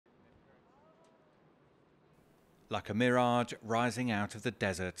Like a mirage rising out of the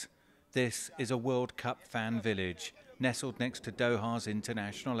desert, this is a World Cup fan village nestled next to Doha's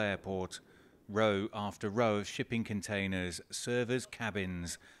international airport. Row after row of shipping containers, servers'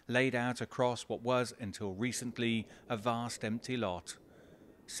 cabins, laid out across what was, until recently, a vast empty lot.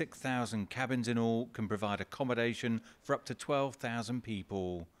 6,000 cabins in all can provide accommodation for up to 12,000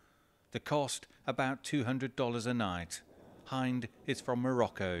 people. The cost, about $200 a night. Hind is from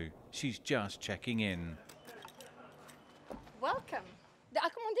Morocco. She's just checking in. Welcome. The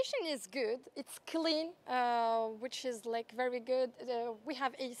accommodation is good. It's clean, which is like very good. We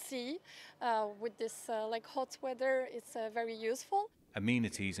have AC with this like hot weather. It's very useful.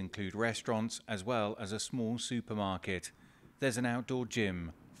 Amenities include restaurants as well as a small supermarket. There's an outdoor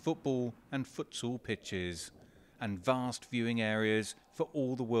gym, football and futsal pitches, and vast viewing areas for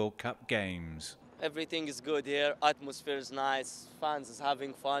all the World Cup games. Everything is good here. Atmosphere is nice. Fans is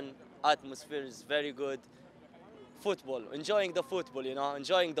having fun. Atmosphere is very good. Football, enjoying the football,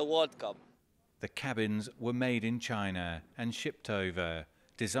 enjoying the World Cup. The cabins were made in China and shipped over,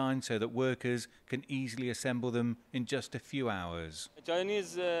 designed so that workers can easily assemble them in just a few hours.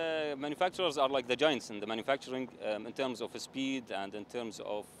 Chinese manufacturers are like the giants in the manufacturing in terms of speed and in terms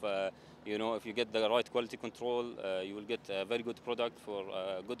of, if you get the right quality control, you will get a very good product for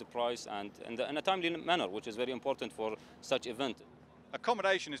a good price and in a timely manner, which is very important for such event.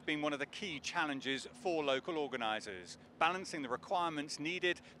 Accommodation has been one of the key challenges for local organisers, balancing the requirements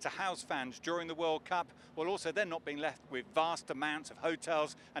needed to house fans during the World Cup, while also then not being left with vast amounts of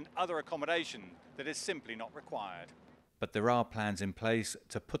hotels and other accommodation that is simply not required. But there are plans in place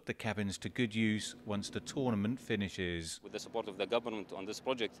to put the cabins to good use once the tournament finishes. With the support of the government on this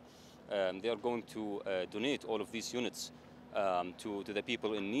project, they are going to donate all of these units to the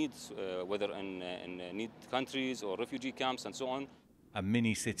people in need, whether in need countries or refugee camps and so on. A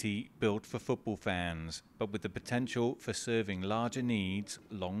mini-city built for football fans, but with the potential for serving larger needs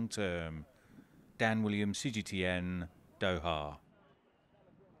long-term. Dan Williams, CGTN, Doha.